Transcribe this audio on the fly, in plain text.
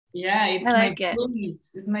Yeah, it's I my like it.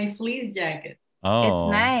 fleece. It's my fleece jacket. It's Oh,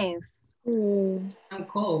 nice. I'm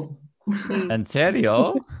cold. ¿en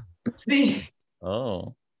serio? Sí.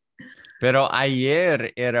 Oh, pero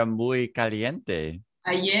ayer era muy caliente.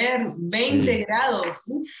 Ayer, 20 Sí, grados.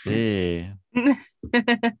 Uf. sí.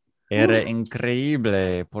 Era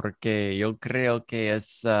increíble porque yo creo que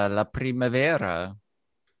es la primavera.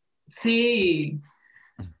 Sí.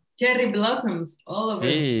 Cherry blossoms all over.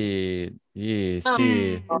 Sí, sí,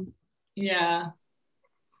 sí. Mm, Yeah.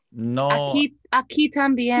 No, aquí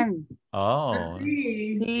también. oh,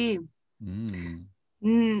 Sí. Sí. mm,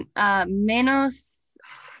 Menos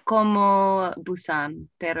como Busan,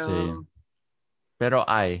 sí, pero pero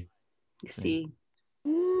hay, sí, sí.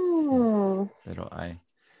 pero hay.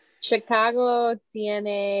 Chicago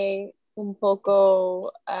tiene un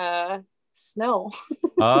poco snow.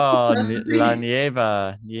 Oh, la Sí.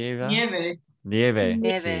 nieve, Nieve. nieve,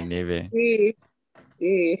 sí, Nieve. nieve. Sí,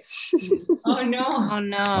 sí. Oh no. Oh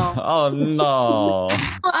no. Oh, no,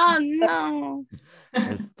 Oh no.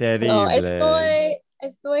 es No, terrible.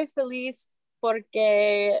 estoy feliz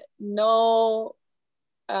porque no,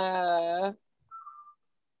 uh,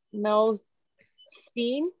 no,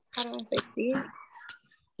 sin, how do I say sin?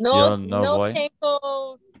 No, Yo no no voy.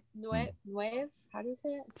 tengo Mm, how do you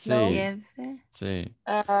say it? Snow. sí, Nieve. sí.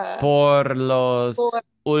 Uh, Por por los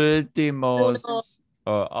uno, últimos,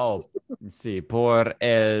 sí, por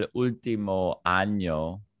el último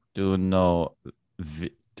año, tú no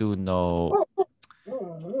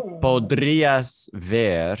podrías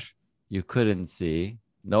ver, you couldn't see,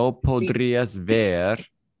 no sí, podrías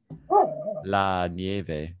ver la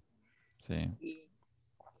nieve, sí. sí,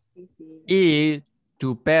 sí, sí. Y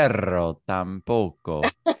tu perro tampoco,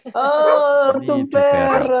 Oh, ni tu tu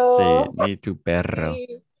perro, sí, perro. ni tu perro,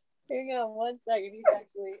 Sí. Hang on one second, he's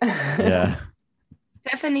actually. ya,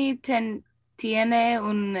 Stephanie tiene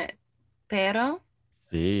un perro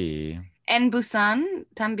sí. en Busan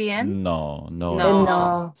también. No, no en No.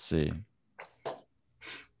 Busan, No. sí.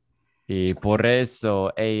 Y por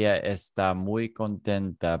eso ella está muy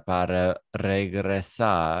contenta para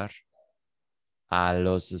regresar a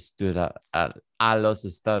a los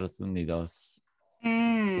Estados Unidos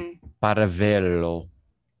Mm, para verlo.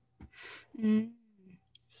 mm.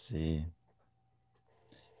 Sí.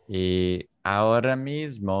 Y ahora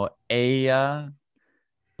mismo ella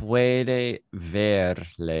puede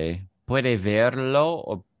verlo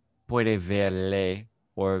o puede verle,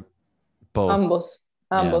 or both. Ambos.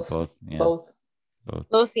 Yeah, Ambos. both. Yeah, Both. both.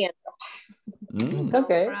 Lo siento. It's No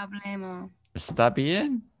okay. problema. ¿Está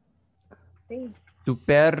bien? Sí, Tu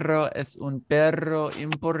perro es un perro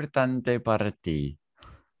importante para ti.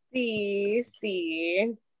 sí,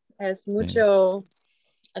 sí. Es Sí, mucho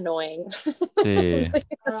annoying. sí,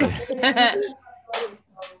 sí.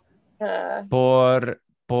 Uh,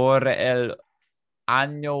 Por el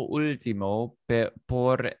año último,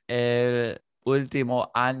 por el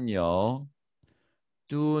último año,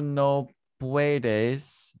 tú no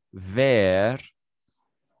puedes ver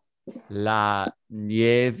la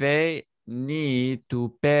nieve ni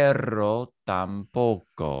tu perro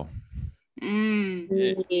tampoco. Mm,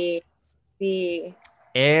 sí, sí,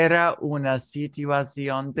 Era una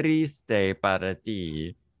situación triste para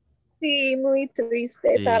ti. sí, muy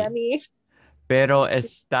triste para Sí. mí. Pero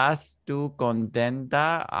 ¿estás tú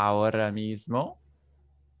contenta ahora mismo?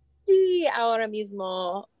 Sí, ahora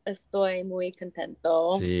mismo estoy muy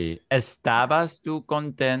contento. Sí. ¿Estabas tú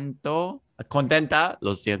contenta?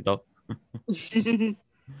 Lo siento.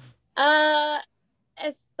 Ah,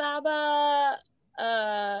 estaba,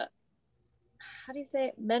 ah, how do you say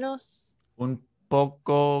it? Menos, Un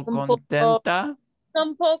poco un poco, contenta.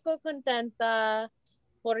 un poco contenta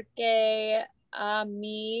porque a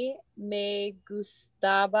mí me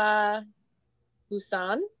gustaba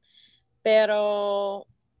Busan, pero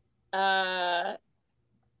ah,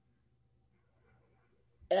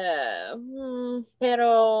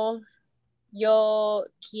 pero yo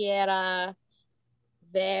quiera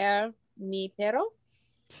ver mi perro.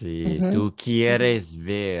 Sí, Ujú. tú querías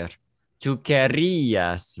ver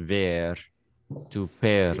tu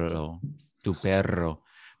perro.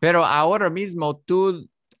 Pero ahora mismo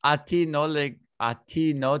a ti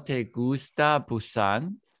no te gusta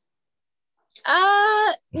Busan.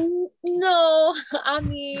 No, a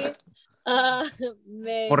mí ah,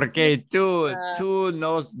 me Porque gusta. tú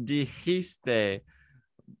nos dijiste,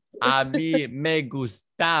 a mí me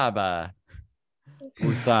gustaba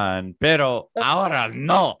Busan, pero ahora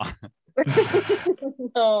no.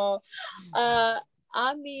 No,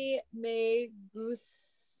 a mí me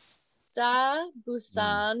gusta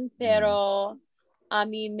Mm, Busan, mm. pero a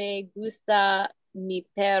mí me gusta mi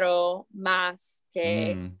perro más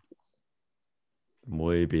Okay.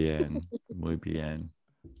 Muy bien. Muy bien.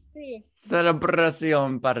 Sí.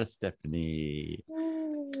 Celebración para Stephanie.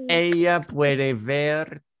 Ella puede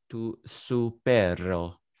ver su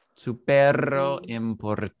perro. Su perro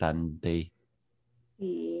importante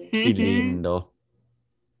Sí. y lindo.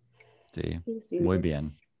 Sí, Sí, sí. muy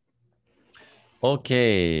bien. Ok.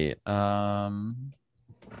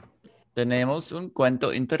 Tenemos un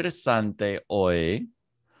cuento interesante hoy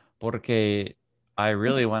porque I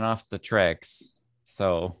really went off the tracks.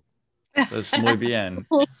 So, that's muy bien.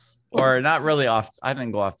 Or not really off. I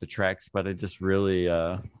didn't go off the tracks, but it just really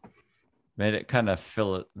made it kind of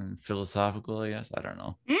philosophical, I guess. I don't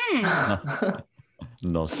know.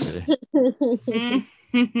 No sé.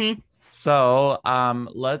 So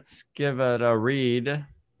let's give it a read.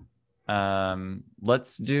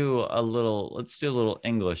 Let's do a little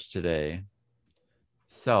English today.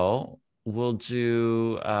 So we'll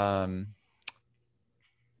do yeah,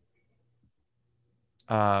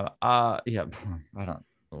 I don't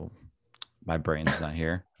know. My brain's not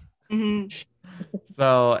here.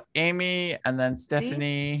 So Amy and then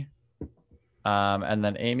Stephanie. And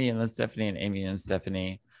then Amy and then Stephanie and Amy and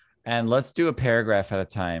Stephanie. And let's do a paragraph at a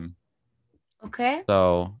time. Okay.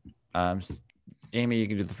 So Amy, you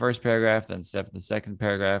can do the first paragraph, then Steph the second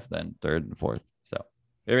paragraph, then third and fourth. So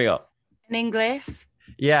here we go. In English.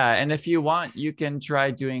 Yeah, and if you want, you can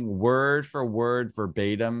try doing word for word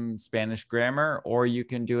verbatim Spanish grammar, or you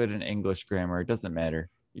can do it in English grammar. It doesn't matter.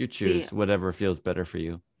 You choose whatever feels better for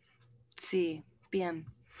you. Sí, bien.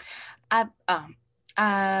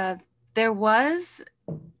 There was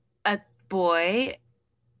a boy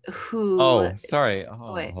who. Oh, sorry.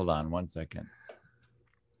 Oh, hold on 1 second.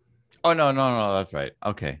 Oh, no, that's right.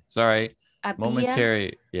 Okay, sorry.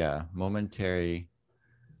 Momentary. Yeah.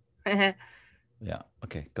 Yeah.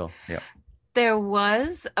 Okay, go. Yeah. There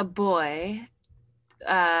was a boy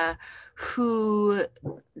who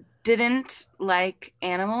didn't like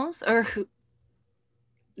animals, or who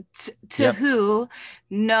didn't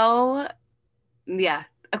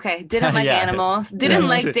like animals, didn't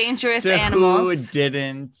like dangerous animals. Who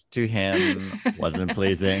didn't, to him, wasn't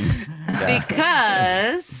pleasing.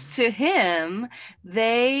 Because to him,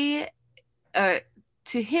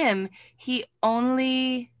 he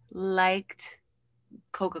only liked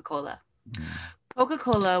Coca-Cola.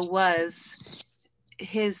 Coca-Cola was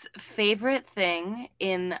his favorite thing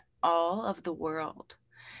in all of the world.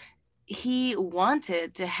 He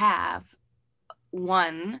wanted to have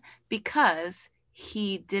one because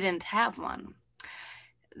he didn't have one.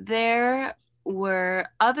 There was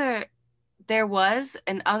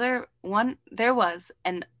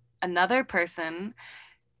another person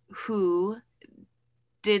who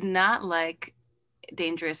did not like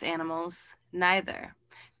dangerous animals neither,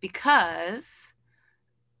 because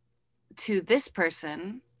to this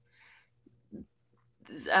person,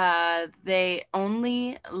 they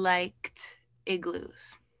only liked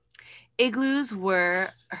igloos. Igloos were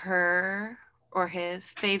her or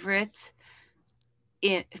his favorite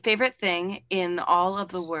thing in all of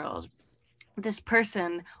the world. This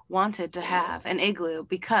person wanted to have an igloo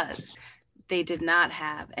because they did not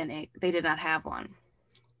have one.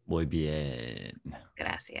 Muy bien.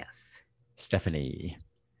 Gracias. Stephanie.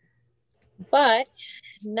 But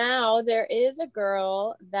now there is a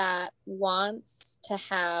girl that wants to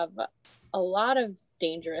have a lot of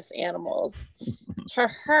dangerous animals. To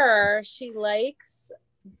her, she likes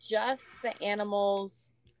just the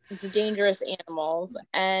dangerous animals,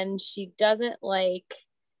 and she doesn't like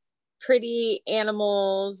pretty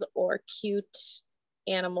animals or cute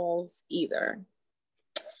animals either.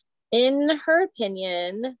 In her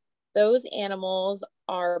opinion, those animals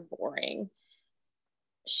are boring.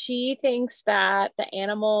 She thinks that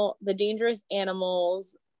the dangerous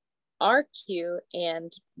animals are cute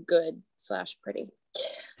and good / pretty.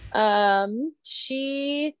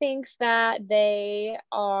 She thinks that they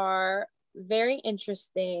are very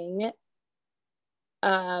interesting.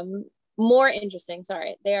 More interesting,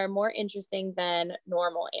 sorry. They are more interesting than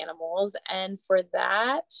normal animals. And for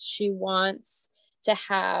that, she wants to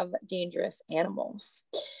have dangerous animals.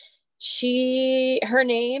 Her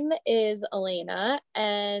name is Elena,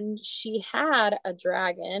 and she had a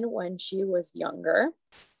dragon when she was younger.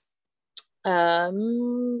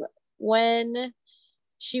 When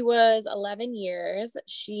she was 11 years,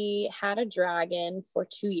 she had a dragon for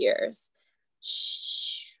 2 years.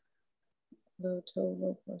 She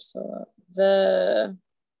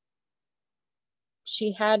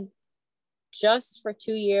had just for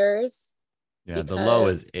 2 years. Yeah, the low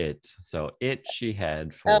is it. So she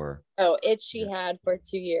had for she had for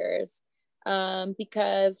 2 years.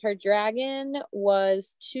 because her dragon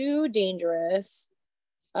was too dangerous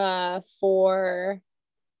for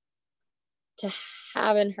to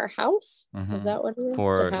have in her house. Is that what it is?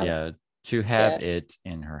 To have it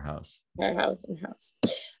in her house. Her house.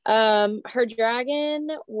 Her dragon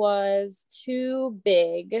was too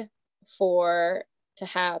big to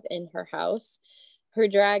have in her house. Her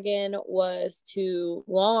dragon was too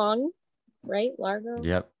long, right? Largo?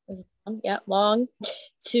 Yep. Yeah, long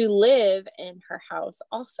to live in her house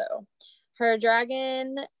also. Her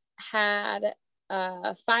dragon had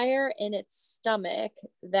fire in its stomach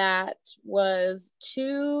that was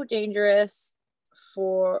too dangerous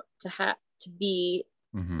to be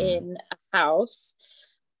in a house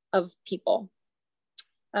of people.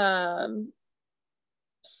 So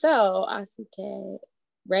Asuke,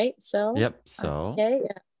 right? So yep. So Asuke,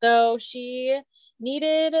 yeah. So she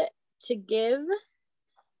needed to give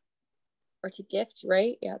or to gift,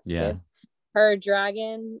 right? Yeah, give her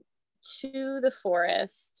dragon to the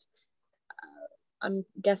forest. I'm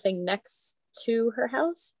guessing next to her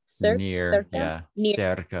house. Near.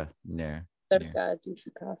 Cerca de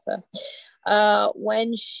su casa.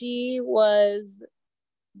 When she was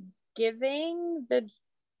giving the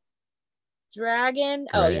dragon,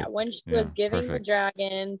 when she was giving the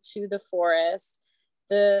dragon to the forest,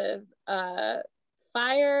 the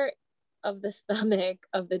fire of the stomach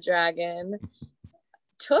of the dragon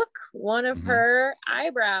took one of her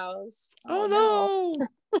eyebrows. Oh no.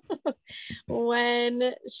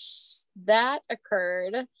 When that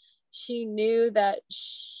occurred, she knew that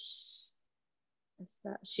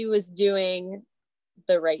she was doing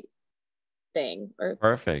the right thing.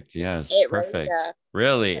 Perfect. Yes. Perfect. Right? Yeah.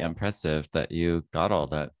 Really impressive that you got all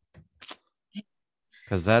that.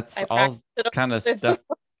 Because that's all kind of stuff.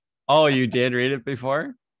 Oh, you did read it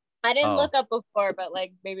before? I didn't look up before, but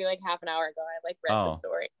maybe half an hour ago, I read the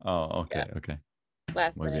story. Oh, okay, okay.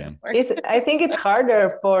 Last night. I think it's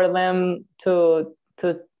harder for them to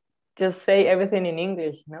just say everything in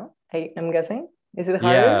English. No, I'm guessing. Is it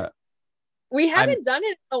harder? Yeah. We haven't done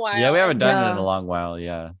it in a while. Yeah, we haven't done it in a long while.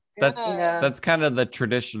 Yeah. That's kind of the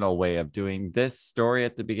traditional way of doing this story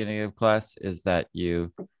at the beginning of class, is that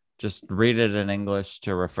you just read it in English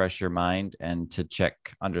to refresh your mind and to check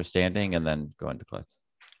understanding and then go into class.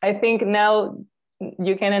 I think now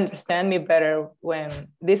you can understand me better when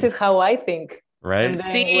this is how I think. Right. And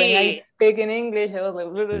then when I speak in English, I was like,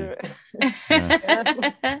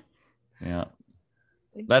 yeah.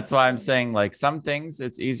 That's why I'm saying some things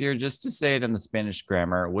it's easier just to say it in the Spanish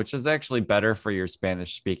grammar, which is actually better for your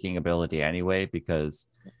Spanish speaking ability anyway, because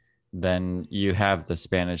then you have the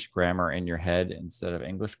Spanish grammar in your head instead of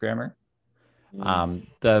English grammar.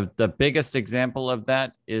 The biggest example of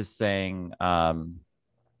that is saying the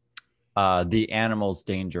animal's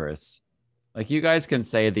dangerous. You guys can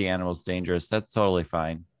say the animal's dangerous. That's totally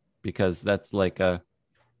fine, because that's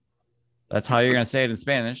that's how you're going to say it in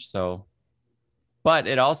Spanish. So, but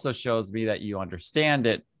it also shows me that you understand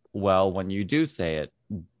it well when you do say it,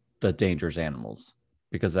 the dangerous animals,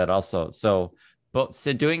 because that also,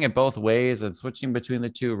 doing it both ways and switching between the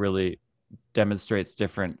two really demonstrates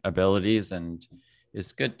different abilities, and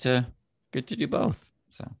it's good to do both.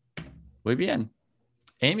 So, muy bien.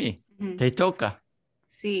 Amy, te toca.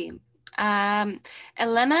 Sí.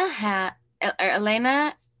 Elena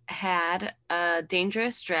had a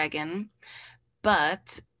dangerous dragon,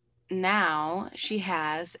 but now she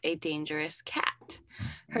has a dangerous cat.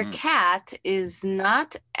 Her cat is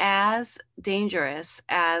not as dangerous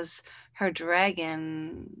as her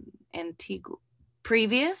dragon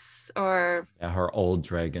previous, or her old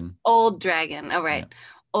dragon. Old dragon. Oh, right. Yeah.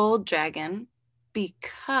 Old dragon,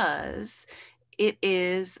 because it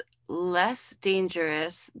is less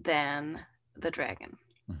dangerous than the dragon.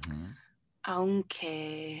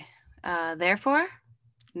 Okay. Therefore,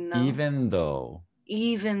 no. Even though.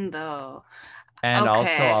 And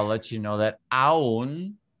also, I'll let you know that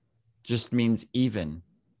aún just means even.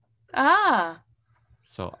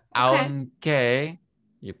 So aunque,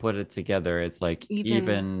 you put it together, it's like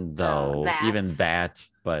even though, even that,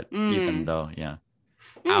 but even though, yeah.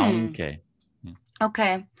 Aunque.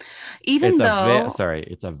 Okay. Even though.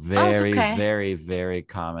 It's a very, very, very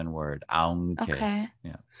common word. Aunque. Okay.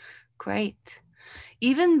 Yeah. Great.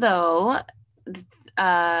 Even though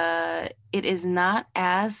it is not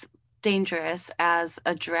as dangerous as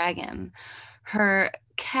a dragon, her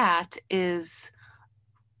cat is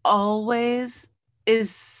always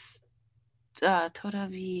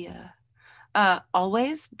todavía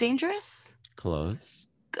always dangerous. Close.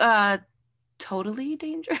 Totally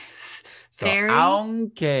dangerous. So,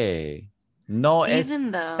 aunque no es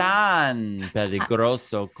tan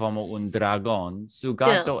peligroso como un dragón, su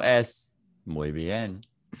gato es Muy bien.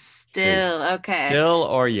 Still, Sí. okay. Still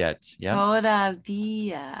or yet. Yeah.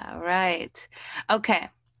 Todavía, right. Okay.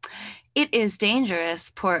 It is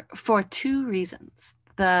dangerous for two reasons.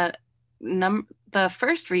 The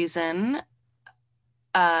first reason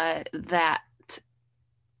that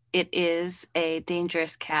it is a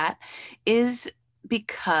dangerous cat is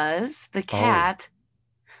because the cat...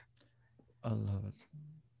 I love it.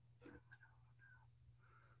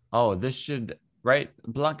 Oh, this should, right?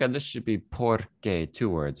 Blanca, this should be porque, 2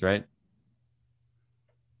 words, right?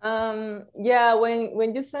 Yeah,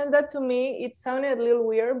 when you sent that to me, it sounded a little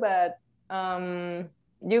weird, but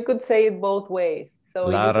you could say it both ways. So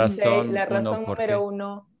La you could say razón la uno razón porque. número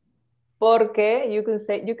uno, porque you can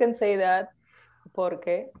say that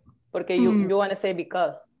porque you want to say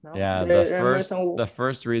because, no? Yeah, the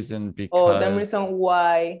first reason because. Oh, the reason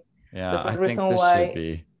why. Yeah, I think reason this why, should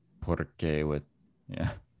be porque with, yeah.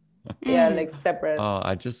 Yeah, like separate. Oh,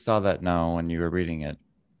 I just saw that now when you were reading it.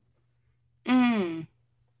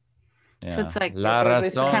 Yeah. So it's like, La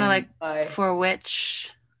razón. kind of like why. For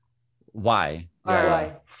which. Why. Or Yeah.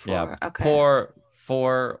 why. For, yeah. okay.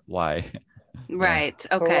 For why. Right.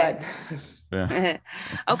 Yeah. Okay. Yeah.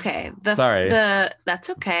 Okay. Sorry.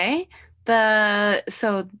 That's okay.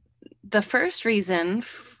 So the first reason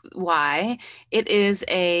why it is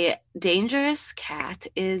a dangerous cat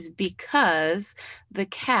is because the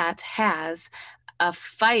cat has a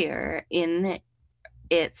fire in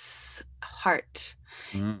its heart.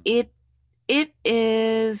 It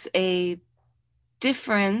is a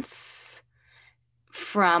difference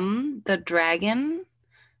from the dragon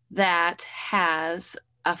that has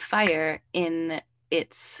a fire in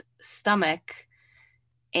its stomach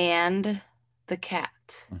and the cat.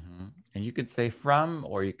 And you could say from,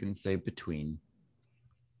 or you can say between.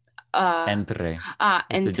 Entre.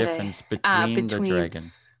 It's a difference between the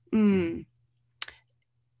dragon.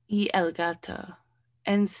 Y el gato.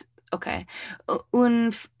 And okay.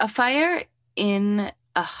 A fire in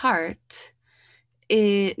a heart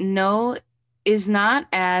is not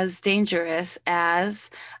as dangerous as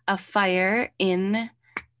a fire in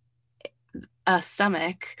a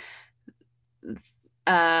stomach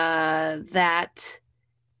that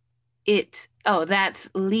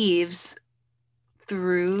leaves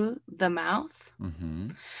through the mouth.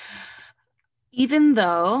 Even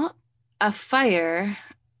though a fire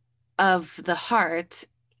of the heart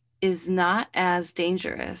is not as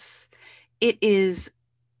dangerous, it is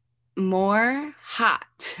more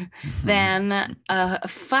hot than a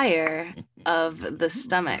fire of the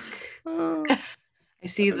stomach. I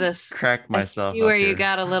see this. Crack myself. I see where you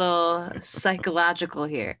got a little psychological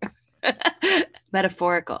here.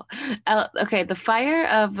 Metaphorical. Okay, the fire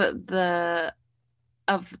of the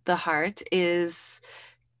heart is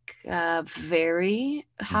very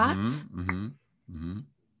hot.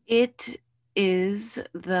 It is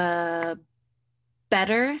the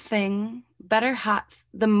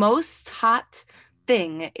the most hot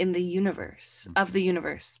thing in the universe, of the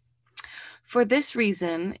universe. For this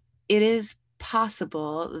reason, it is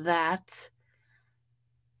possible that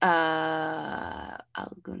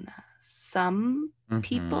some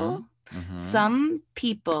people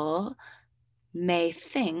might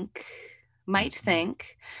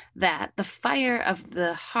think that the fire of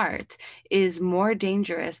the heart is more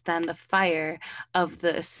dangerous than the fire of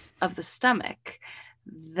the stomach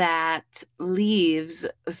that leaves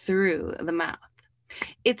through the mouth.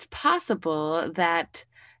 It's possible that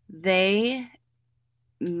they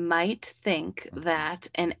might think that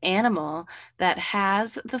an animal that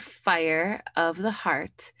has the fire of the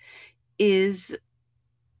heart is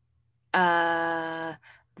the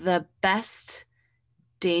best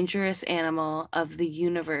dangerous animal of the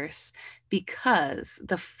universe, because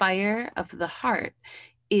the fire of the heart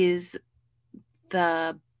is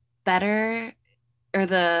the better or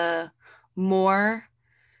the more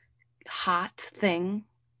hot thing.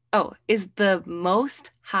 Is the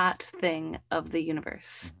most hot thing of the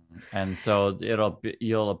universe. And so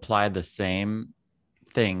you'll apply the same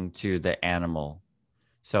thing to the animal.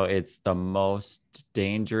 So it's the most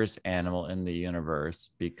dangerous animal in the universe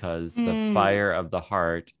because the fire of the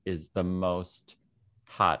heart is the most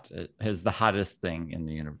hot. It is the hottest thing in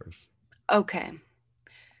the universe. Okay.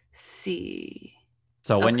 See.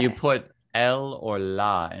 So when you put el or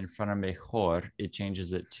la in front of mejor, it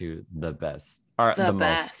changes it to the best. Or the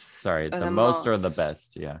most. Sorry, the most or the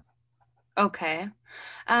best. Yeah. Okay.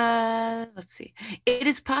 Let's see. It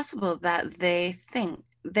is possible that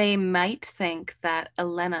they might think that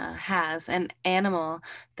Elena has an animal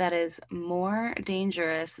that is more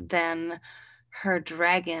dangerous than her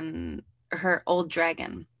old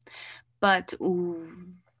dragon. But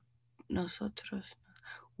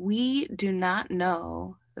we do not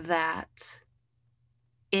know that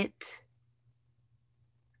it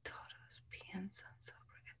todos piensan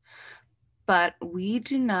sobre, but we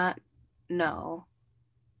do not know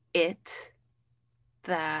it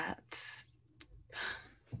that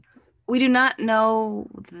we do not know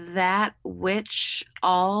that which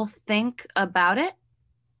all think about it.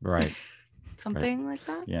 Right. Something like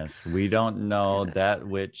that. Yes. We don't know that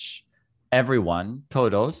which everyone,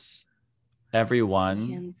 todos,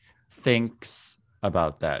 everyone thinks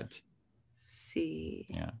about that. Sí.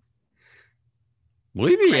 Yeah.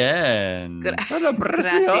 Muy bien.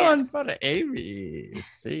 Celebración para Amy.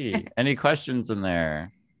 Sí. Any questions in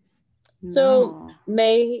there? So,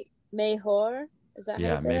 mejor, is that how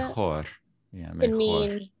Yeah, you say mejor. that? Yeah, Can mejor.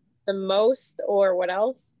 mean the most or what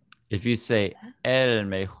else? If you say el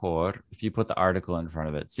mejor, if you put the article in front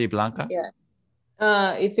of it. Sí, Blanca? Yeah,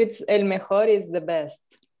 If it's el mejor, is the best.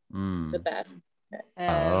 Mm. the best. And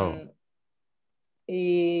How do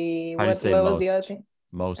you say what most? was the other thing?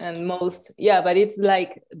 Most. And most. Yeah, but it's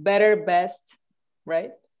like better, best,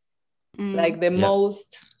 right? Like the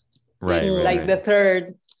most. Right, it's right, like right. the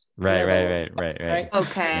third. Right, level, right.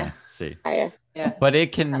 Okay. Yeah, see. Yeah. But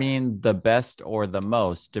it can mean the best or the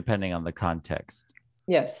most depending on the context.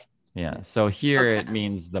 Yes. Yeah. So here Okay. it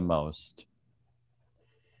means the most.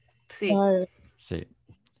 Sí. See.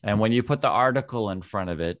 And when you put the article in front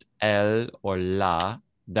of it, el or la,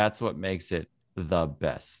 that's what makes it the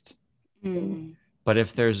best. Mm. But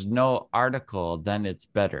if there's no article, then it's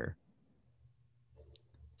better.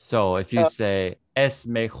 So if you say es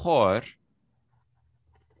mejor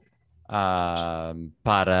para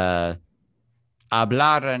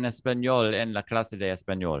hablar en español en la clase de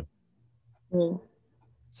español.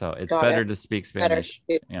 So it's better to speak Spanish.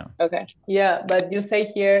 Yeah. Okay. Yeah, but you say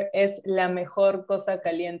here es la mejor cosa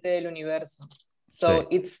caliente del universo. So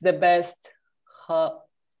it's the best. How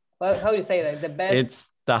do you say that? The best. It's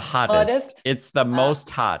the hottest. It's the most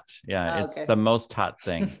hot. Yeah, it's the most hot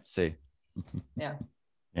thing. See. Yeah.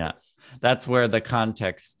 Yeah. That's where the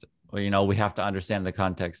context, we have to understand the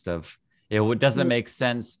context of it. Doesn't make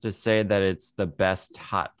sense to say that it's the best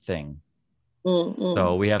hot thing.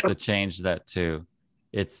 So we have to change that to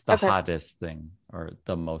it's the hottest thing or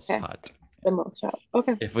the most hot. The most hot.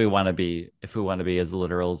 Okay. If we want to be as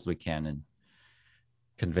literal as we can and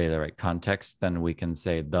convey the right context, then we can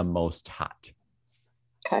say the most hot.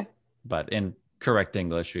 Okay. But in correct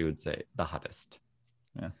English, we would say the hottest.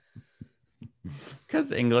 Yeah.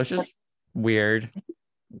 Because English is weird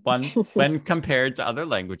when compared to other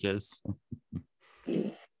languages.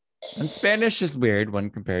 And Spanish is weird when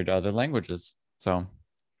compared to other languages. So,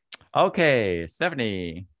 okay,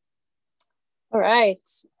 Stephanie. All right.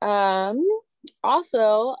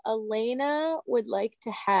 Also, Elena would like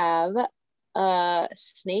to have a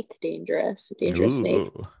snake dangerous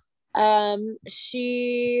snake.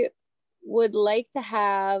 She would like to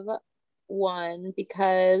have one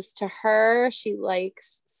because to her, she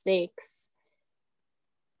likes snakes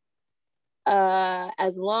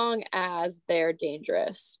as long as they're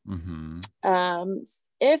dangerous.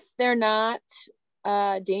 If they're not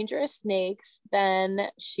dangerous snakes,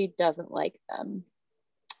 then she doesn't like them.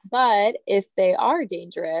 But if they are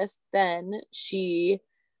dangerous, then she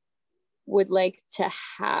would like to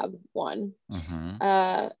have one.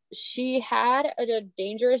 She had a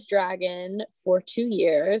dangerous dragon for 2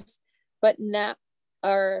 years, but now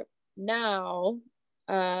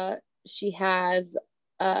she has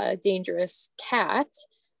a dangerous cat,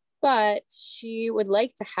 but she would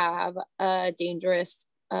like to have a dangerous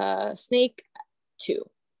snake too.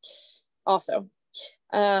 Also,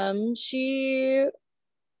 she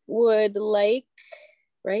would like,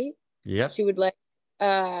 right? Yeah. She would like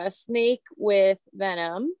a snake with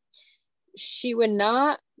venom. She would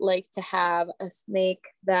not like to have a snake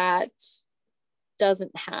that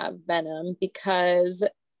doesn't have venom because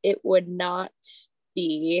it would not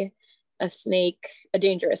be a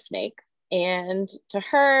dangerous snake. And to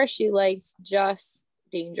her, she likes just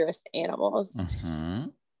dangerous animals.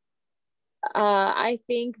 I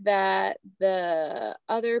think that the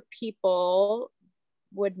other people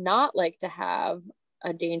would not like to have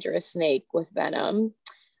a dangerous snake with venom.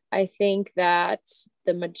 I think that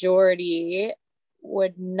the majority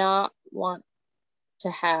would not want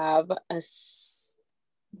to have a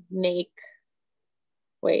snake.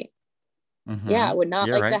 Would not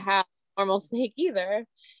like to have a normal snake either.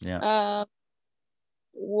 Yeah.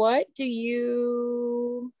 What do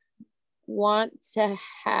you want to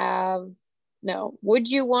have? No. Would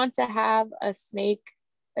you want to have a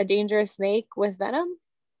dangerous snake with venom?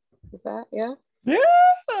 Is that, yeah?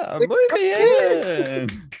 Yeah, muy bien.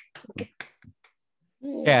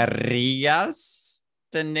 ¿Querrías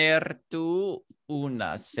tener tú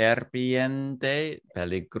una serpiente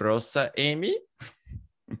peligrosa, Amy?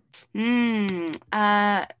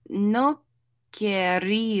 No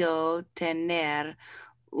quería tener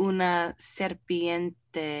una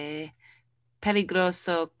serpiente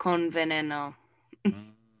peligroso con veneno.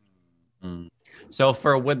 Mm. So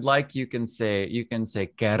for would like, you can say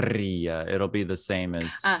querría. It'll be the same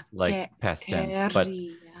as like past tense, but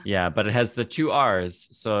yeah, but it has the two R's.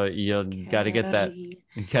 So you gotta get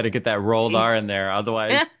that rolled R in there.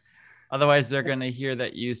 Otherwise they're gonna hear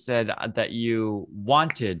that you said that you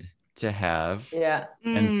wanted to have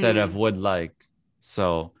instead of would like.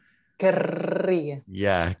 So Querría.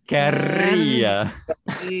 yeah, querría.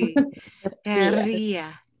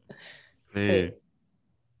 Querría. Sí.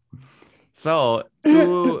 So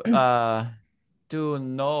tú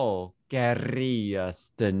no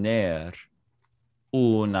querrías tener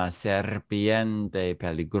una serpiente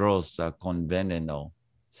peligrosa con veneno,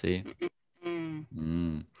 ¿sí?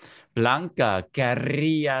 Blanca,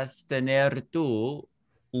 ¿querrías tener tú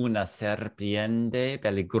una serpiente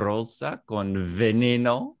peligrosa con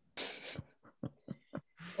veneno?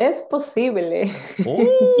 Es posible.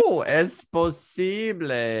 Oh, es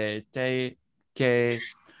posible que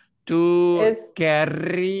tú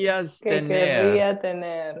querrías que tener. querría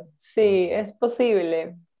tener. Sí, es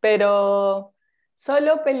posible, pero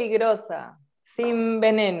solo peligrosa, sin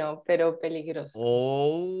veneno, pero peligrosa.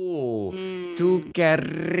 Oh, tú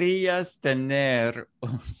querrías tener.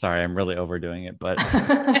 Sorry, I'm really overdoing it, but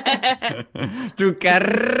tú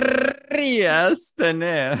querrías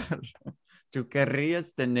tener. Tú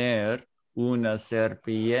querrías tener una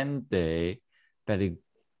serpiente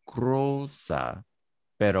peligrosa,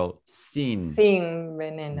 pero sin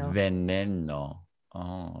veneno. veneno.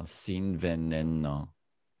 Oh, sin veneno.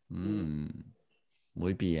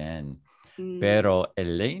 Muy bien. Pero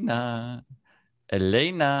Elena,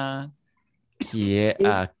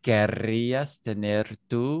 ¿querrías tener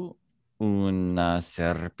tú una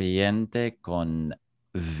serpiente con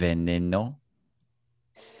veneno?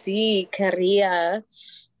 Sí, quería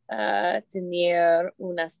tener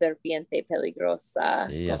una serpiente peligrosa.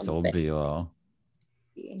 Sí, es obvio.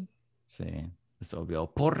 Sí. Sí, es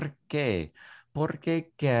obvio. ¿Por qué? ¿Por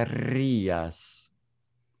qué querrías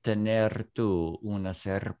tener tú una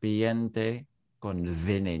serpiente con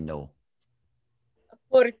veneno?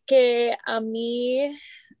 Porque a mí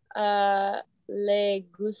le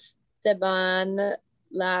gustaban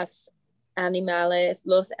los animales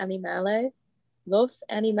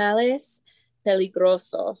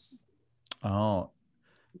peligrosos. Oh,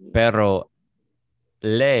 pero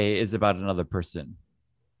le is about another person.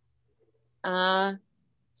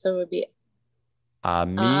 So it would be A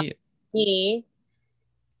mí,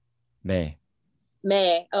 me.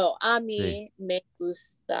 me. A mí Sí. me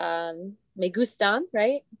gustan,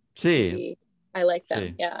 right? Sí. I like them,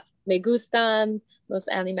 Sí. yeah. Me gustan los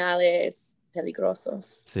animales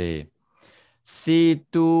peligrosos. Sí. Si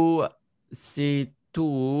tú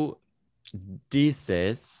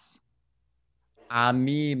dices, a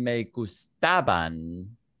mí me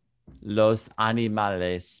gustaban los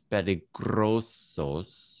animales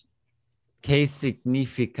peligrosos, ¿qué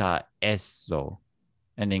significa eso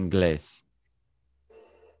en inglés?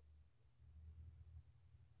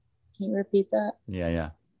 Can you repeat that?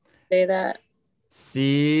 Yeah. Say that.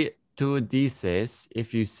 Si tú dices,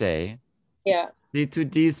 if you say, Yeah. si tú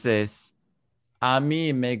dices, a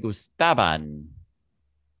mí me gustaban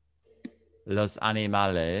los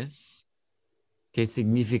animales, ¿qué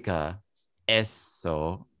significa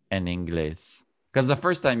eso en inglés? Because the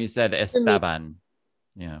first time you said estaban.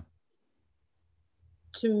 Yeah.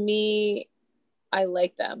 To me, I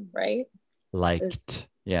like them, right? Liked.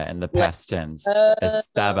 Yeah, in the past tense. Oh.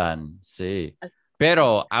 Estaban. Sí.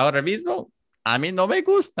 Pero ahora mismo, a mí no me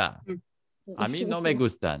gusta. A mí no me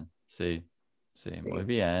gustan. Sí. Sí. Muy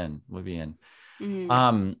bien. Muy bien.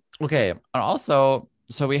 Okay. And also,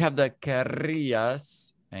 so we have the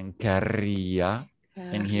querrías and querría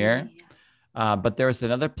in here. But there's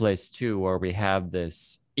another place too where we have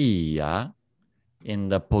this ia in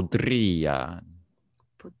the podría.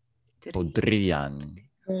 Podrían.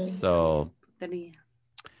 So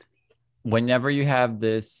whenever you have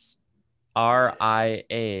this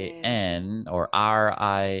RIAN or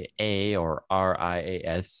RIA or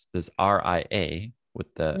RIAS, this RIA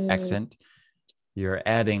with the accent, you're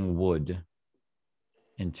adding would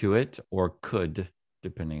into it or could,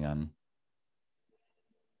 depending on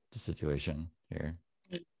the situation here.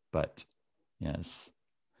 But yes,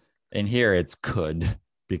 in here it's could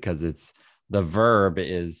because it's the verb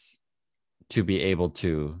is to be able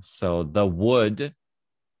to. So the would,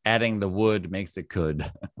 adding the would makes it could.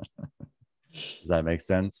 Does that make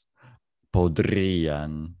sense?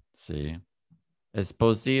 Podrían, sí. Es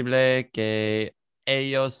posible que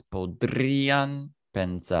ellos podrían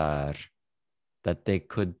pensar. That they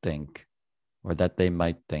could think or that they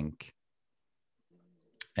might think.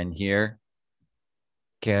 And here,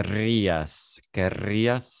 querrías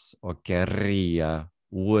or querría,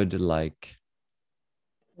 would like.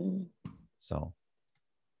 So,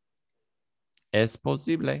 es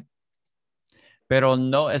posible, pero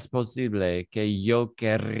no es posible que yo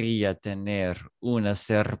querría tener una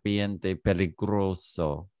serpiente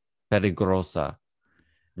peligrosa,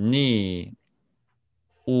 ni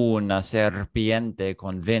una serpiente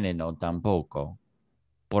con veneno tampoco,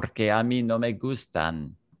 porque a mí no me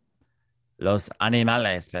gustan los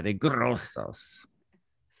animales peligrosos.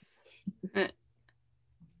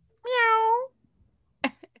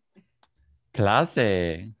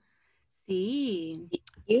 Clase. Sí.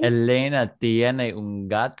 Elena tiene un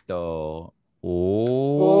gato.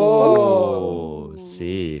 Oh.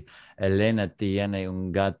 Sí. Elena tiene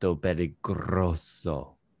un gato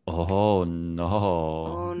peligroso. Oh, no.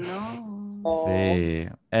 Oh, no. Sí,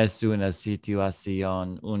 es una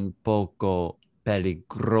situación un poco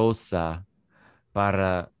peligrosa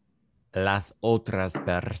para las otras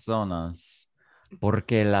personas,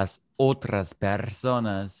 porque las otras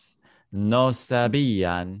personas no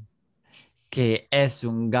sabían que es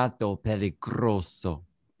un gato peligroso.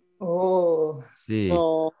 Oh. Sí.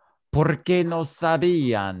 Oh. ¿Por qué no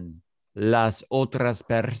sabían las otras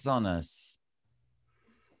personas?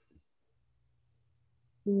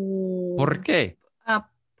 ¿Por qué?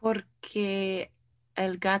 Porque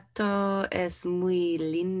el gato es muy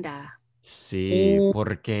linda. Sí,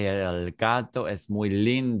 porque el gato es muy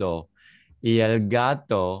lindo y el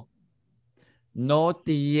gato no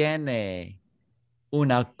tiene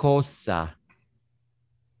una cosa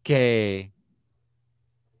que,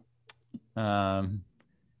 um,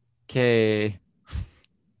 que,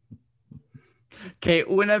 que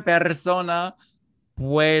una persona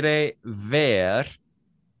puede ver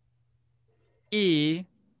y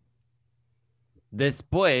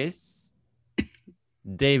después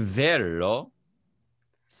de verlo,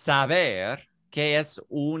 saber que es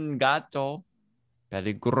un gato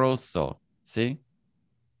peligroso, ¿sí?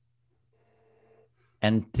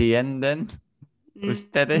 ¿Entienden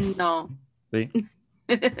ustedes? No. Sí.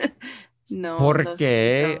 No, lo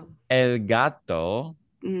Porque siento. el gato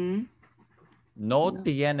Mm, no no.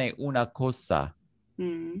 tiene una cosa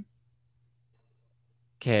Mm,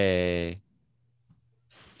 que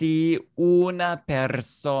si una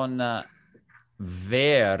persona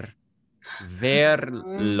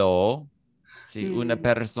verlo, si una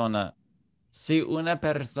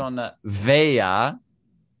persona vea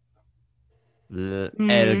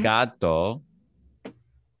el mm, gato,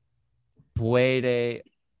 puede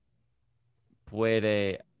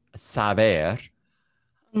saber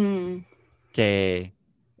mm, que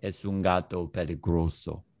es un gato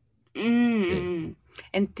peligroso. Sí.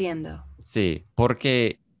 Entiendo. Sí,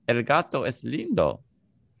 porque el gato es lindo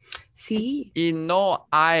Sí. y no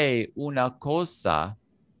hay una cosa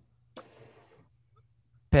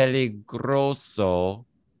peligroso,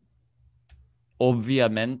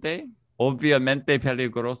 obviamente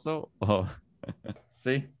peligroso. Oh,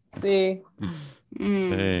 sí, Sí.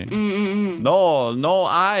 sí. Mm. No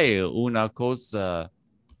hay una cosa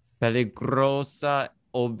peligrosa,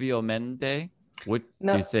 obviamente. What do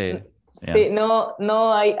you No, say? Yeah. sí,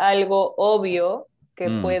 no hay algo obvio que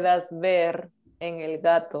Mm, puedas ver en el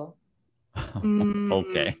gato.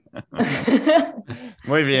 ok.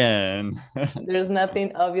 Muy bien. There's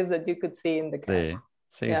nothing obvious that you could see in the cat. Sí,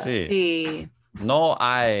 sí, Yeah. sí. Sí. No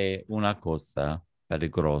hay una cosa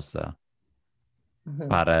peligrosa Ujú.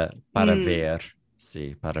 para ver,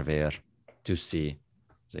 sí, para ver, to see,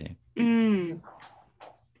 sí.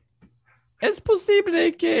 Es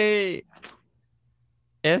posible que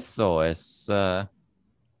eso es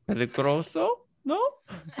peligroso, ¿no?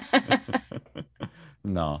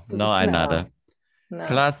 No hay No, nada. no.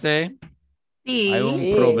 Clase, hay un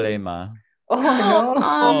Sí. Sí. problema. Oh, no.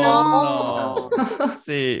 Oh, Oh, no. no.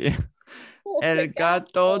 Sí. El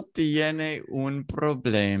gato tiene un Ay,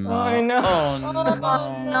 problema. no. Oh, Oh, no.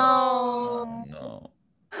 no. No.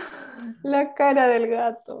 La cara del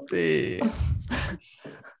gato. Sí.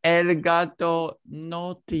 El gato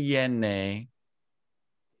no tiene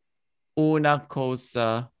una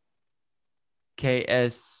cosa que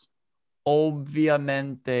es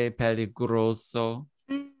obviamente peligroso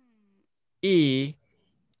Mm, y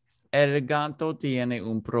el gato tiene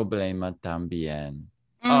un problema también.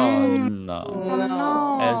 Oh, mm, no. Oh,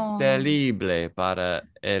 No. Es no. terrible para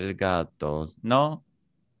el gato, ¿no?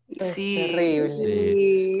 Es Sí. terrible.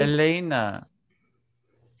 Sí. Elena,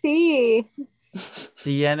 Sí.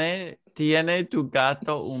 ¿tiene tu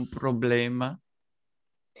gato un problema?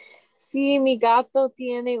 Sí, mi gato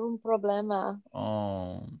tiene un problema.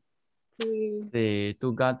 Oh, Sí. sí,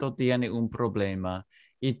 tu gato tiene un problema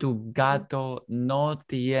y tu gato no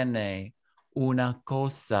tiene una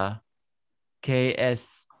cosa que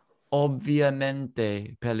es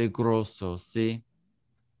obviamente peligroso, ¿sí?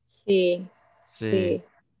 Sí. Sí. Sí.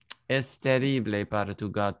 Es terrible para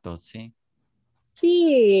tu gato, ¿sí?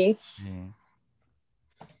 Sí. Sí.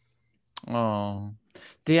 Oh.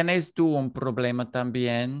 ¿Tienes tú un problema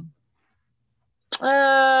también?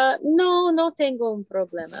 No, no tengo un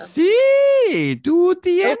problema. Sí, tú Oh,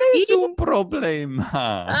 tienes sí. un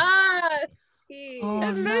problema. Sí. Oh, no.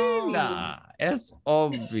 Elena, es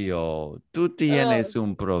obvio, tú Oh, tienes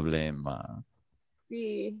un problema.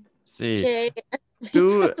 sí. Sí, ¿Qué?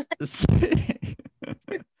 tú, sí.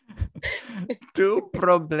 Tu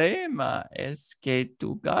problema es que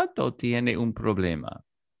tu gato tiene un problema.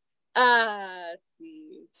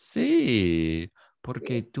 Sí. Sí,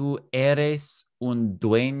 porque Sí. tú eres un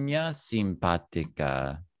dueña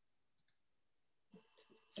simpática.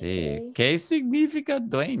 Sí, Okay. ¿qué significa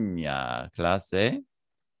dueña, clase?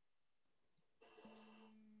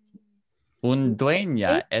 Un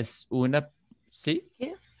dueña es una, ¿sí?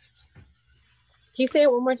 ¿Qué? Can you say it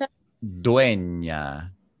one more time?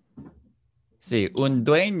 Dueña. Sí, un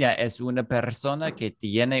dueña es una persona que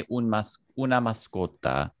tiene una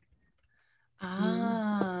mascota. Un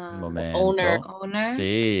Ah, Owner. momento. owner.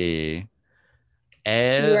 Sí, You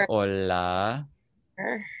él are o la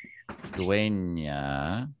her.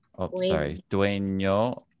 dueña. Oh, Dueña. sorry,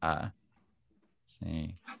 dueño.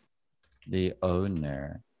 Sí, the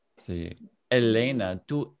owner. Sí. Elena,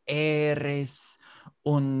 tú eres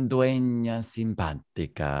un dueña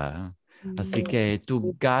simpática. Así Mm. que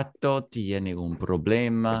tu gato tiene un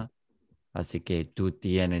problema. Así que tú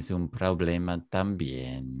tienes un problema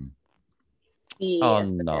también. Sí, Oh,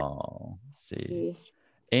 está bien. no. Sí. Sí.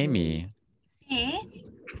 Amy, Sí.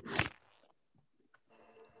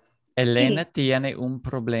 ¿Elena Sí. tiene un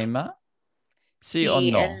problema? ¿Sí o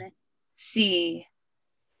Sí, no? sí.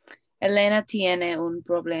 Elena tiene un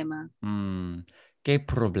problema. Mm, ¿qué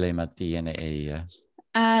problema tiene ella?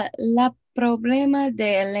 La problema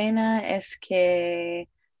de Elena es que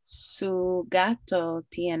su gato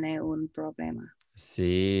tiene un problema.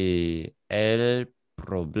 Sí, el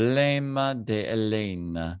problema de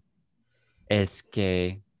Elena es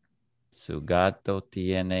que su gato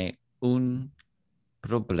tiene un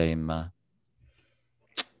problema.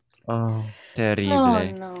 Oh, Oh,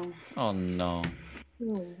 terrible. no. Oh, no.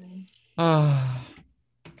 Mm. Ah,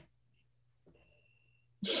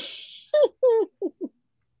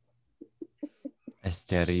 es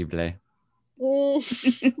terrible.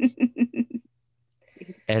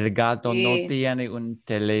 El gato no Sí. tiene un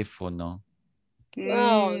teléfono.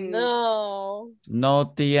 Oh Mm. no.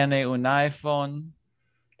 No tiene un iPhone.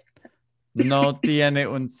 No tiene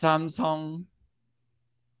un Samsung.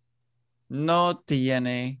 No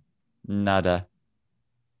tiene nada.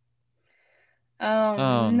 Oh,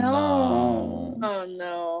 Oh, no. no. Oh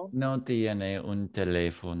no. No tiene un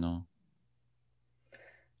teléfono.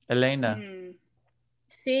 Elena, Mm.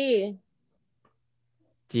 Sí.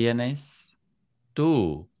 ¿tienes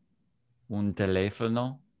tú un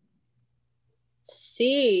teléfono?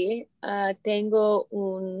 Sí. Tengo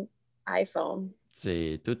un iPhone.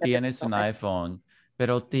 Sí, tú tienes un iPhone,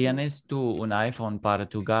 pero ¿tienes tú un iPhone para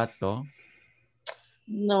tu gato?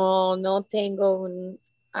 No, no tengo un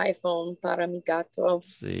iPhone para mi gato.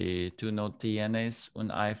 Sí, tú no tienes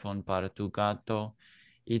un iPhone para tu gato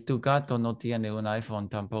y tu gato no tiene un iPhone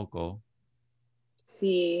tampoco.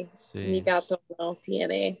 Sí, mi Sí, gato no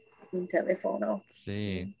tiene un teléfono. sí,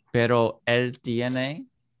 Sí. pero él tiene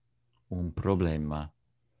un problema.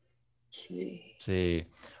 Sí. Sí,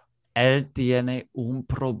 él tiene un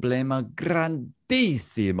problema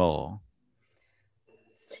grandísimo.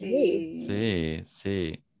 Sí. Sí. Sí,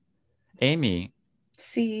 sí. Amy,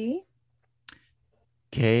 Sí.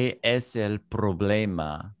 ¿qué es el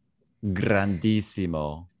problema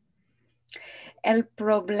grandísimo? El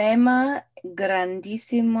problema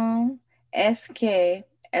grandísimo es que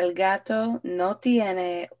el gato no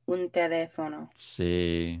tiene un teléfono.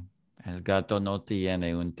 Sí, el gato no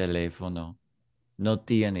tiene un teléfono, no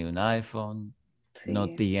tiene un iPhone, no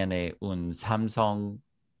Sí. tiene un Samsung,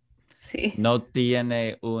 Sí. no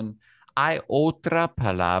tiene un... ¿Hay otras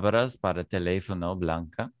palabras para teléfono,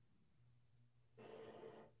 Blanca?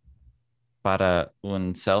 Para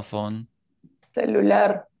un cell phone,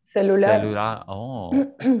 Celular, celular. celular. Oh,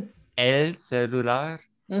 el celular.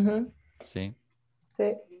 Ujú, Sí. sí.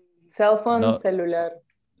 Cell phone, No. celular.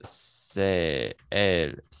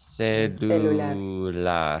 El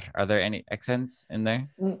celular. Are there any accents in there?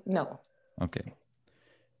 No. Okay.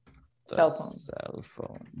 Cell phone. Cell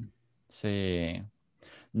phone. Sí.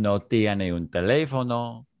 No tiene un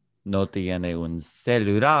teléfono, no tiene un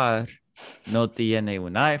celular, no tiene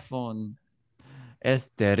un iPhone.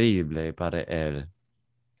 Es terrible para él.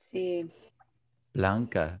 Sí.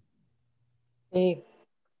 Blanca, Sí.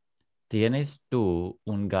 ¿tienes tú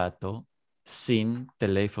un gato sin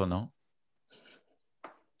teléfono?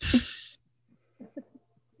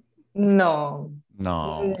 No.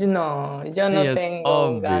 No. No, yo Sí, no es tengo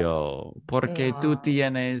un gato. obvio, porque tú No.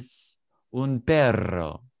 tienes un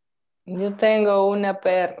perro. Yo tengo una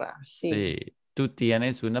perra, sí. Sí, tú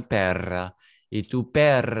tienes una perra y tu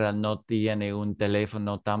perra no tiene un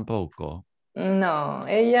teléfono tampoco. No,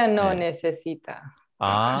 ella no Sí. necesita.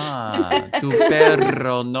 Ah, tu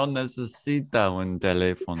perro no necesita un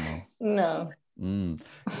teléfono. No.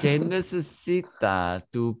 ¿Qué necesita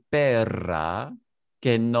tu perra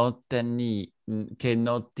que no tiene?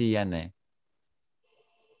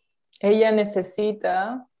 Ella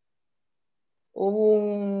necesita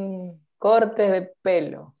un corte de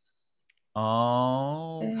pelo.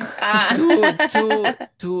 Oh, Ah.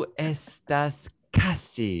 tú estás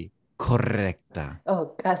casi correcta.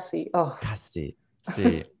 Oh, casi. Oh. Casi,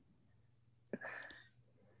 sí.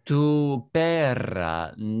 Tu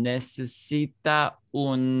perra necesita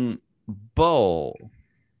un bow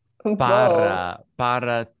Bow. para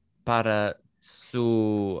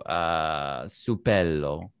su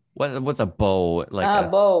pelo. What's a bow?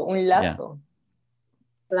 Bow, un Yeah. lazo.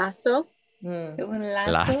 Lazo. Un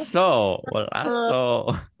lazo. Lazo.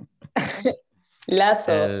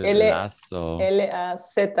 Lazo. El lazo.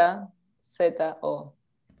 L-A-Z-Z-O.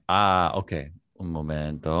 Ok. Un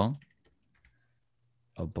momento.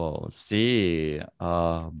 A bow. Sí,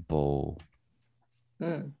 a bow.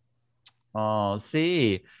 Mm. Oh,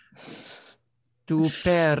 sí. Tu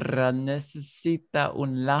perra necesita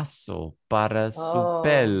un lazo para su Oh,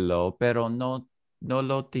 pelo, pero no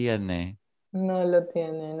lo tiene. no lo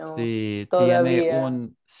tiene, no. Sí, Todavía,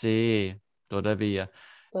 sí, todavía.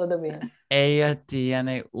 todavía. Ella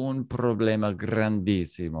tiene un problema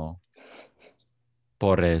grandísimo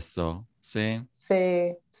por eso, ¿sí?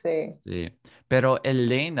 Sí, sí, Sí. Pero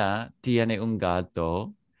Elena tiene un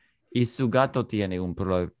gato y su gato tiene un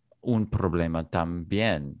problema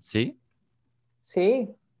también, ¿sí? sí.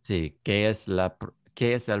 Sí, ¿qué es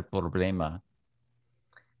el problema?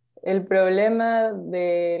 El problema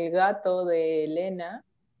del gato de Elena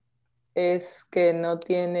es que no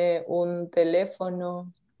tiene un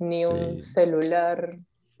teléfono, ni un Sí, celular,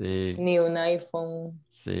 sí, ni un iPhone,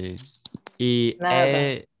 sí. Y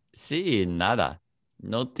nada. sí, nada.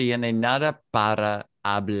 No tiene nada para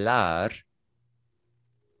hablar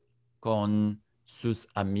con sus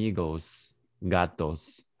amigos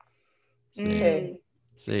gatos. Sí, Sí,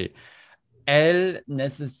 sí. Él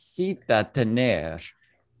necesita tener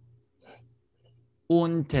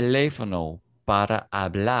un teléfono para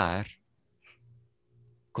hablar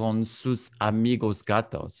con sus amigos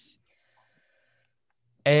gatos.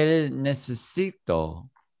 Él necesita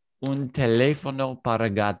un teléfono para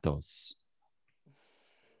gatos.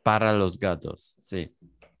 Para los gatos, sí.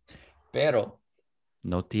 Pero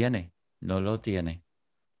no lo tiene.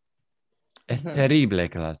 Es Ujú. terrible,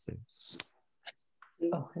 clase.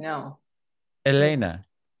 Oh, no. Elena,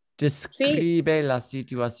 Sí. describe la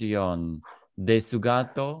situación de su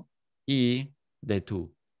gato y de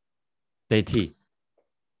ti.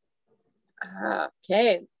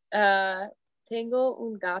 Ok. Tengo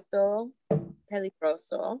un gato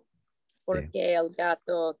peligroso Sí. porque el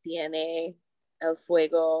gato tiene el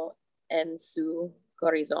fuego en su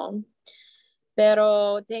corazón.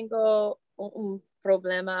 Pero tengo un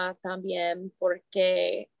problema también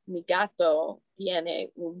porque mi gato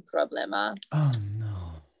tiene un problema. Oh,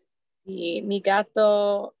 no. Y mi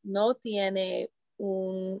gato no tiene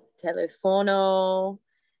un teléfono.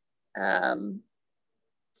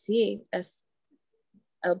 Sí, es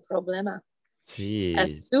el problema. Sí,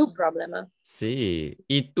 Es su problema. sí.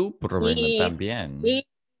 Y tu problema Y, también. y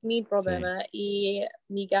mi Sí, problema. Y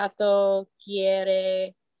mi gato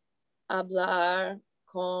quiere hablar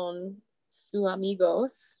con sus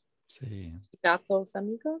amigos. sí. Gatos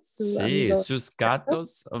amigos, sus Sí, amigos sus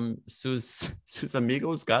gatos, gatos, sus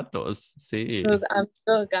amigos gatos. Sí. sus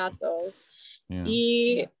amigos gatos. Yeah.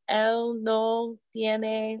 Y él no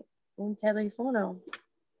tiene un teléfono.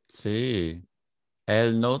 Sí.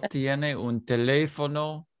 Él no tiene un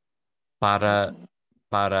teléfono para,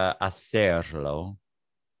 para hacerlo,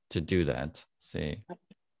 to do that. Sí.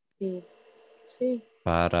 Sí, sí.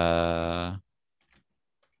 Para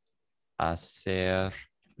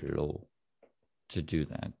hacerlo. To do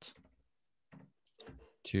that.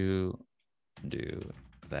 To do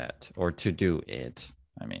that. Or to do it.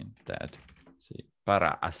 I mean, that. Sí.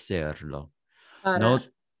 Para hacerlo. No,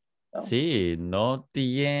 sí, no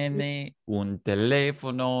tiene un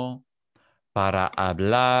teléfono para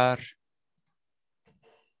hablar.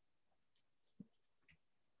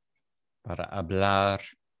 Para hablar.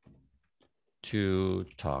 To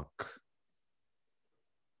talk.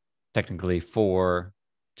 Technically for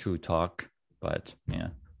to talk, but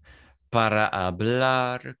yeah. Para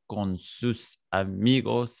hablar con sus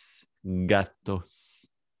amigos gatos.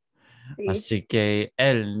 Sí. Así que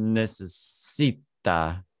él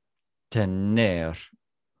necesita tener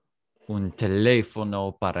un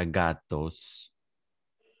teléfono para gatos.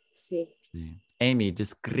 Sí. Sí. Amy,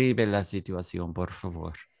 describe la situación, por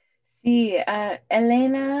favor. Sí,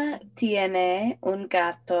 Elena tiene un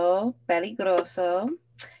gato peligroso,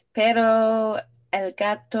 pero el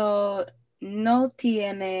gato no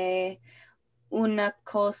tiene una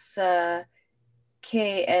cosa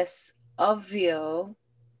que es obvio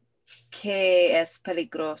que es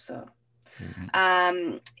peligroso. Sí.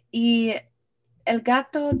 Y el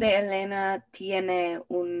gato de Elena tiene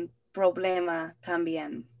un problema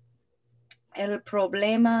también. El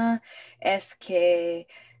problema es que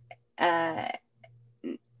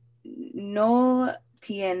no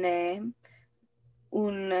tiene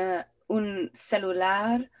un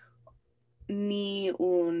celular ni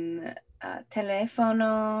un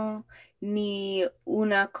teléfono ni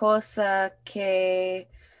una cosa que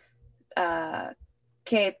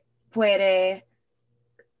puede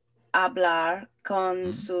hablar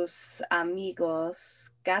con sus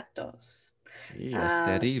amigos gatos. Sí, es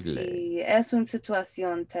terrible. Sí, es una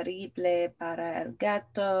situación terrible para el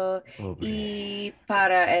gato Pobre. y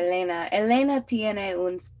para Elena. Elena tiene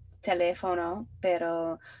un teléfono,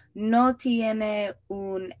 pero no tiene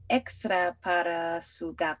un extra para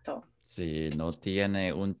su gato. Sí, no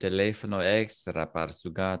tiene un teléfono extra para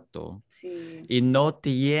su gato. Sí. Y no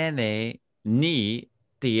tiene, ni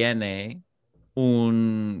tiene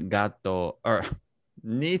un gato,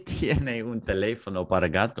 ni tiene un teléfono para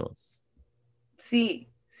gatos. Sí.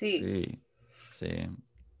 Sí, sí.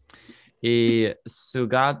 Y su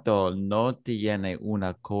gato no tiene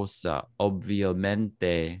una cosa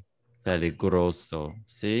obviamente peligroso,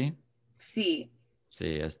 ¿sí? Sí. Sí,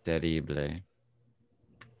 es terrible.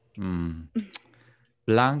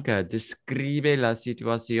 Blanca, describe la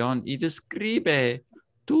situación y describe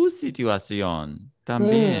tu situación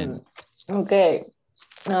también. Ok.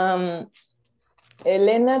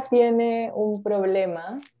 Elena tiene un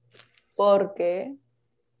problema porque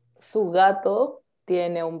su gato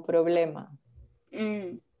tiene un problema.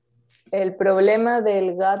 El problema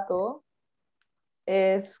del gato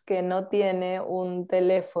es que no tiene un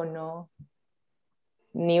teléfono,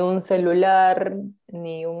 ni un celular,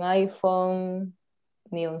 ni un iPhone,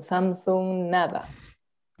 ni un Samsung, nada.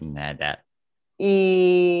 Nada.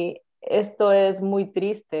 Y esto es muy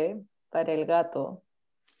triste para el gato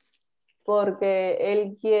porque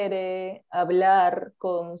él quiere hablar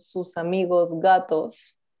con sus amigos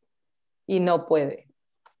gatos y no puede.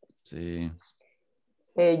 Sí.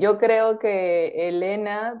 Yo creo que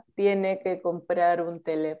Elena tiene que comprar un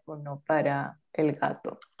teléfono para el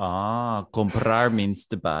gato. Comprar means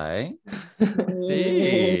to buy.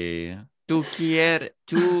 Sí.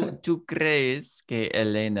 ¿Tú crees que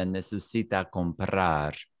Elena necesita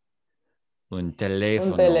comprar un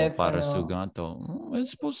teléfono para su gato?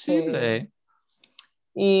 Es posible. Sí.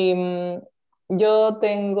 Y yo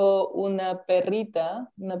tengo una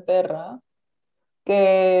perrita, una perra,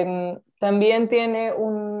 que también tiene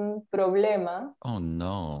un problema. Oh,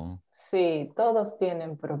 no. Sí, todos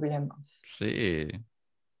tienen problemas. Sí.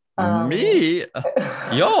 Um,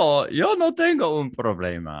 Yo no tengo un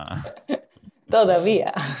problema.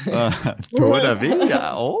 Todavía.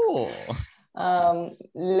 Todavía. Oh.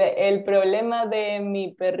 El problema de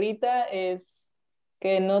mi perrita es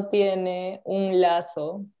que no tiene un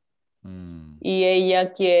lazo y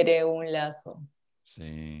ella quiere un lazo.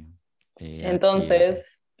 Sí. Ella quiere.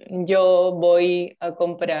 Entonces, yo voy a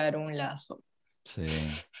comprar un lazo. Sí.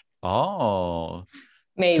 Oh, tú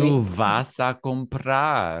Maybe. vas a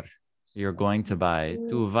comprar. You're going to buy.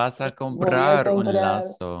 Tú vas a Voy a comprar un comprar,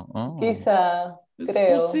 lazo. Oh, quizá, es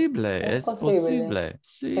creo, posible, es es posible. posible.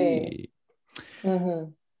 Sí. Sí.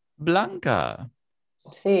 Ujú. Blanca,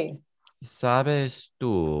 Sí. ¿sabes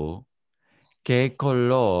tú qué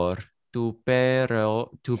color tu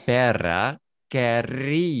perra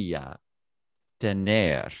querría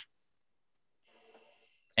tener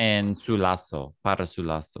en su lazo, para su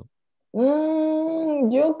lazo?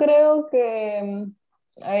 Yo creo que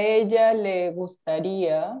A ella le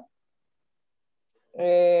gustaría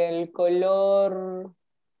el color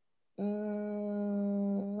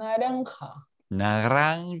naranja.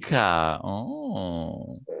 Naranja.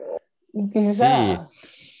 Oh. Sí. Quizá.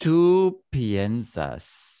 ¿Tú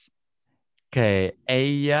piensas que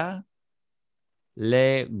ella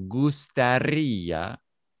le gustaría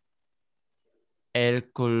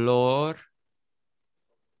el color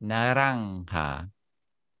naranja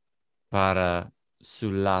para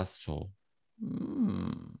su lazo?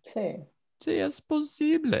 Sí, Sí, es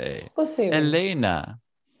posible. posible. Elena,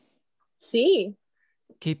 Sí.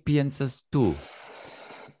 ¿qué piensas tú?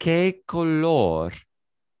 ¿Qué color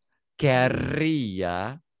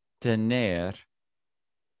querría tener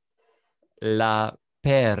la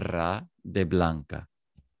perra de Blanca?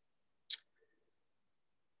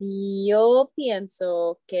 Yo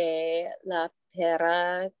pienso que la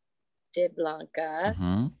perra de Blanca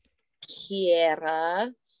Ujú.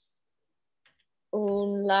 quiera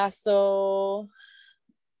un lazo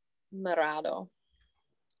morado.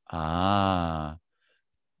 Ah,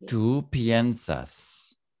 ¿tú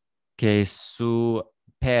piensas que su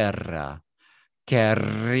perra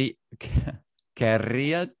querría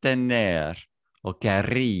tener o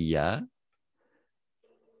querría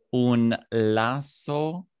un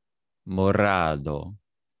lazo morado?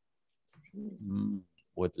 Sí.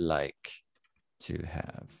 Would like to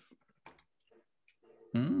have.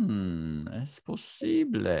 Es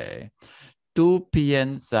posible. ¿Tú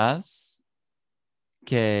piensas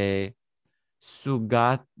que su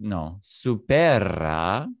gato, no, su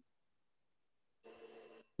perra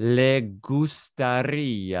le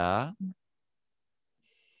gustaría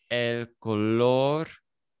el color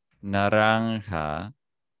naranja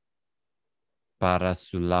para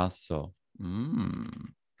su lazo?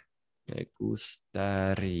 Le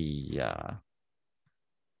gustaría.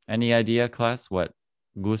 Any idea, class, what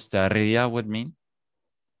gustaría would mean?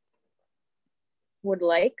 Would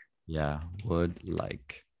like. Yeah, would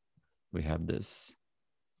like. We have this.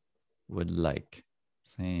 Would like.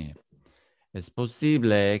 Sí. Es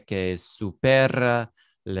posible que su perra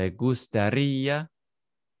le gustaría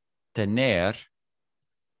tener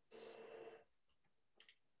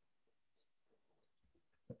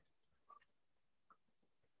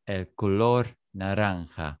el color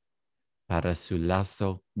naranja para su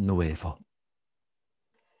lazo nuevo.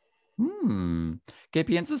 ¿Qué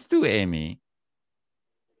piensas tú, Amy?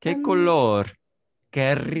 ¿Qué color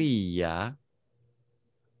querría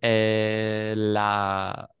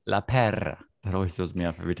la perra? Pero eso es mi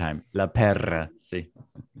every time. La perra, sí.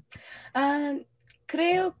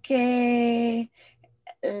 Creo que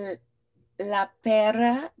la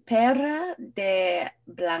perra de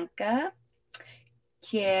Blanca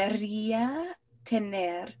quería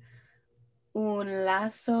tener un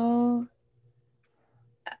lazo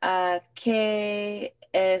que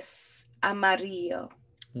es amarillo.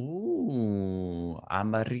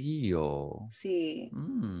 Amarillo. Sí,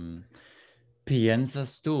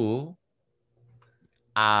 ¿Piensas tú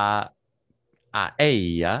a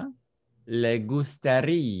ella le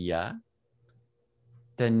gustaría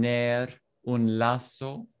tener un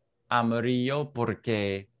lazo amarillo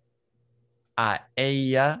porque a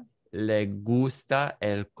ella le gusta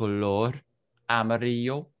el color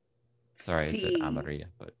amarillo? Sorry, I said sí, amarilla,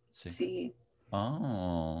 but sí. sí.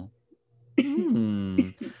 Oh.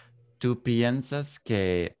 ¿Tú piensas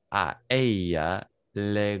que a ella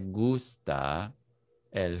le gusta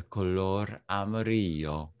el color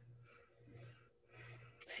amarillo?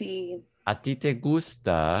 Sí, ¿A ti te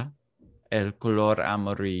gusta el color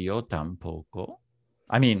amarillo tampoco?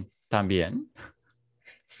 I mean, también.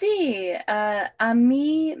 sí, a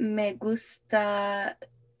mí me gusta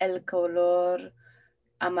el color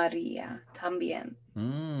amarilla también,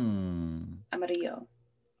 amarillo.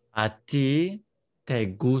 ¿A ti te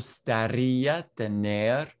gustaría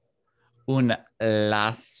tener un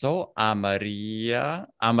lazo amarillo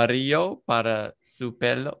para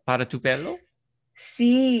para tu pelo?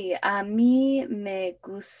 Sí, a mí me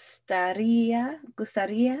gustaría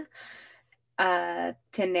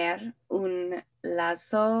tener un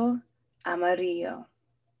lazo amarillo.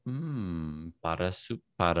 Para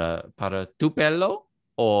tu pelo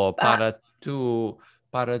o Ah,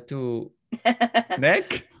 para tu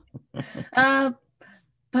neck? ah,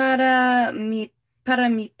 para mi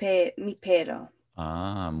pelo.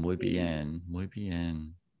 Muy Sí. bien, muy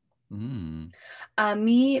bien. A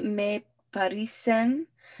mí me parecen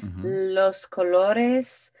Ujú. los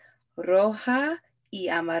colores roja y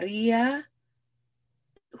amarilla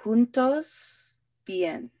juntos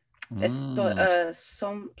bien. Mm,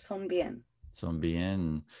 Son bien. Son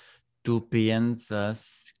bien. ¿Tú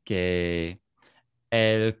piensas que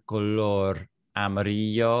el color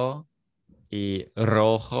amarillo y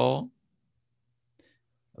rojo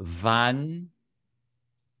van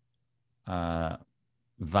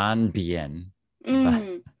bien.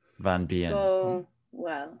 Van bien. Go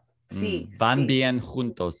well. Sí. Van sí. bien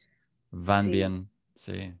juntos. Van Sí. bien.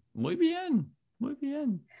 Sí. Muy bien. Muy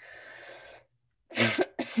bien.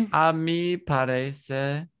 A mí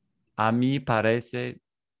parece, a mí parece,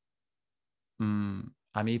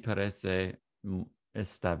 a mí parece,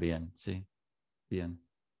 está bien, sí. Bien.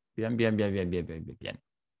 Bien, bien, bien, bien, bien, bien, bien, bien.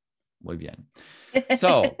 Muy bien.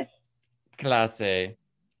 So, clase,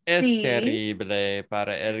 es Sí. terrible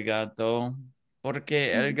para el gato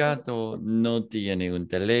porque el gato no tiene un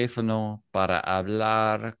teléfono para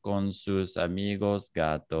hablar con sus amigos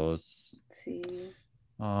gatos. Sí.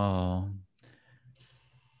 Oh.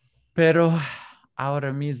 Pero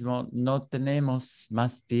ahora mismo no tenemos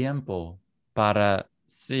más tiempo para,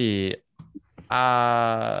 sí.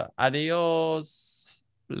 Adiós,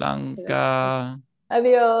 Blanca.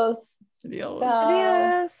 Adiós. Adiós. Chao.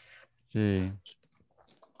 Adiós. Sí.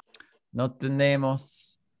 No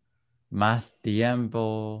tenemos más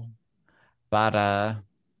tiempo para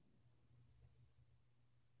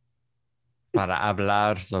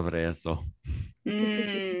hablar sobre eso.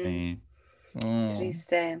 Sí.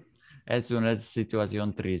 Triste. Es una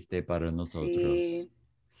situación triste para nosotros. Sí.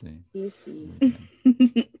 Sí. Sí. Muy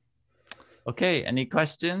bien. Okay, any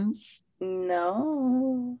questions?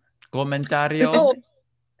 No. Comentario? Oh,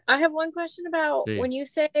 I have one question about Sí.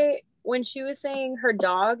 when she was saying her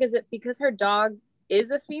dog, is it because her dog is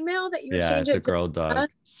a female that you would Yeah, change it's a it to? girl dog.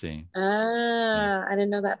 Sí. I didn't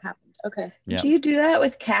know that happened. Okay. Yep. Do you do that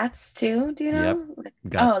with cats too? Do you know? Yep. Like,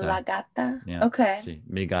 Gata. oh, la gata. Yeah. Okay. Sí,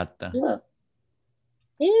 mi gata. Oh.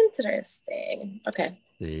 Interesting. Okay.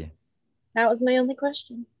 Sí. That was my only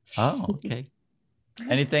question. Oh, okay.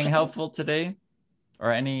 Anything helpful today?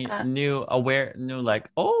 Or any new like,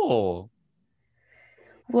 oh.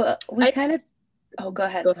 Well, we I- kind of. Oh, go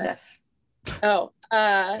ahead, Go ahead. Steph. Oh,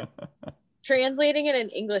 translating it in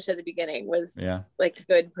English at the beginning was like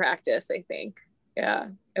good practice, I think. Yeah.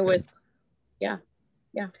 It was, yeah,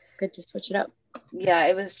 good to switch it up. Yeah,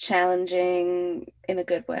 it was challenging in a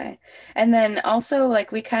good way. And then also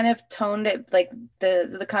like we kind of toned it, like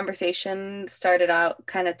the conversation started out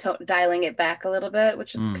kind of dialing it back a little bit,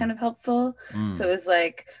 which is kind of helpful. So it was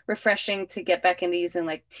like refreshing to get back into using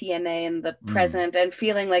like TNA in the present and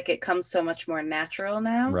feeling like it comes so much more natural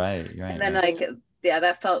now. Right. And then like, yeah,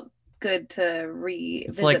 that felt good to revisit.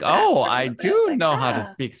 It's like, oh, I do know how to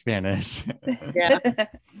speak Spanish. Yeah.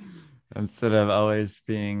 Instead of always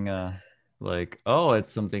being like, oh,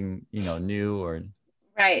 it's something, new or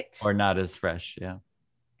right. Or not as fresh. Yeah.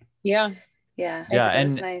 Yeah. Yeah. It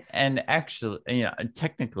was nice. And actually,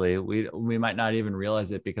 technically we might not even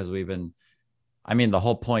realize it because the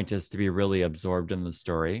whole point is to be really absorbed in the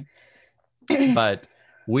story. But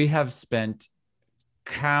we have spent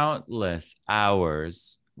countless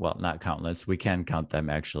hours. Well, not countless. We can count them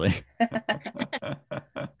actually.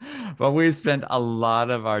 But we spent a lot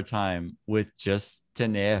of our time with just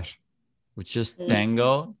tener, with just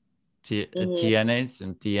tengo, tienes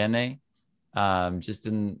and tiene,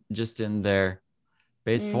 just in their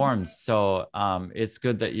base forms. So it's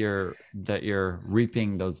good that you're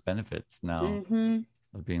reaping those benefits now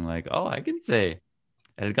of being like, oh, I can say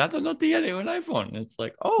el gato no tiene un iPhone. It's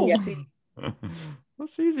like, oh,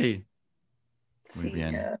 that's easy. Muy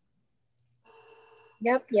bien.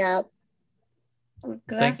 Yep.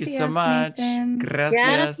 Thank you so much. Nathan.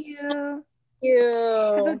 Gracias. Thank you.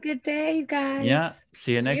 Have a good day, you guys. Yeah.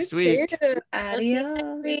 See you next week. Too.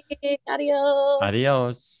 Adios. Adios.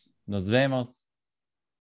 Adios. Nos vemos.